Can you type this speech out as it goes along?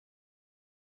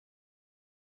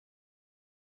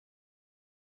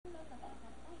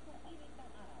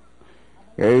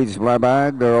Age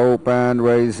flyback, they're open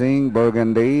racing,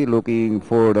 Burgundy looking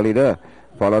for the leader,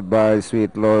 followed by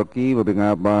Sweet Lorky, moving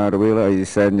up by the wheel is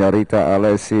Senorita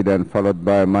Alessi, then followed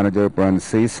by manager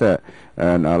Francis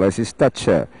and Alessi's touch.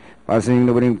 Passing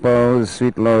the winning post,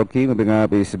 Sweet Lorky, moving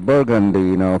up is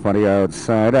Burgundy, now from the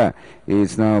outside.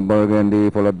 It's now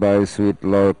Burgundy, followed by Sweet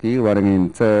Lorky, running in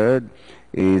third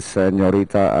is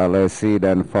Senorita Alessi,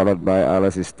 then followed by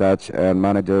Alessi's touch and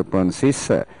manager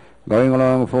Francis. Going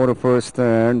along for the first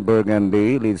turn,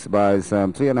 Burgundy leads by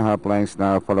some 3.5 lengths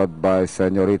now, followed by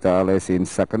Senorita Alessi in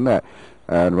second.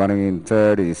 And running in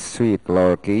third is Sweet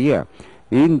Lorky.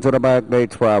 Into the back they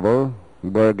travel.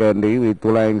 Burgundy with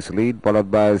 2 lengths lead, followed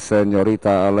by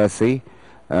Senorita Alessi.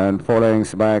 And 4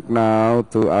 lengths back now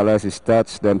to Alessi's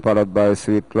touch, then followed by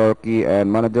Sweet Lorky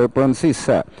and manager Francis.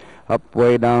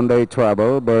 Halfway down they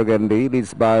travel. Burgundy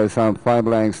leads by some 5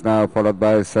 lengths now, followed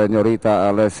by Senorita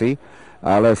Alessi.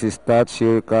 Alessi's touch,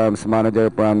 here comes manager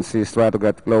Francis, try to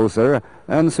get closer,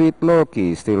 and Sweet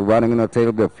Lorky still running in the tail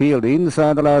of the field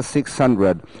inside the last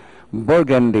 600.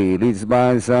 Burgundy leads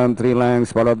by some 3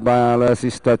 lengths, followed by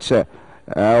Alessi's touch.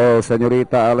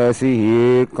 Senorita Alessi,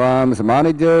 here comes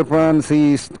manager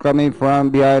Francis coming from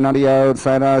behind on the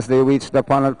outside as they reach the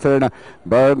final turn.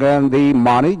 Burgundy,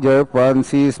 manager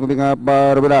Francis moving up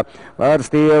but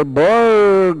still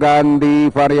Burgundy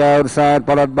for the outside,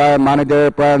 followed by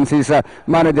manager Francis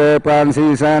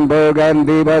and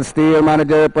Burgundy, but still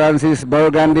manager Francis,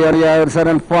 Burgundy on the outside,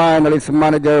 and finally it's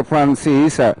manager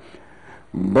Francis.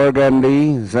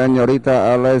 Burgundy,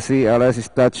 Senorita Alessi, Alessi's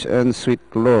touch, and Sweet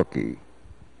Lorky.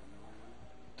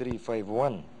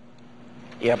 351.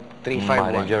 Yep,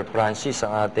 351. Manager Francis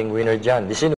ang ating winner dyan.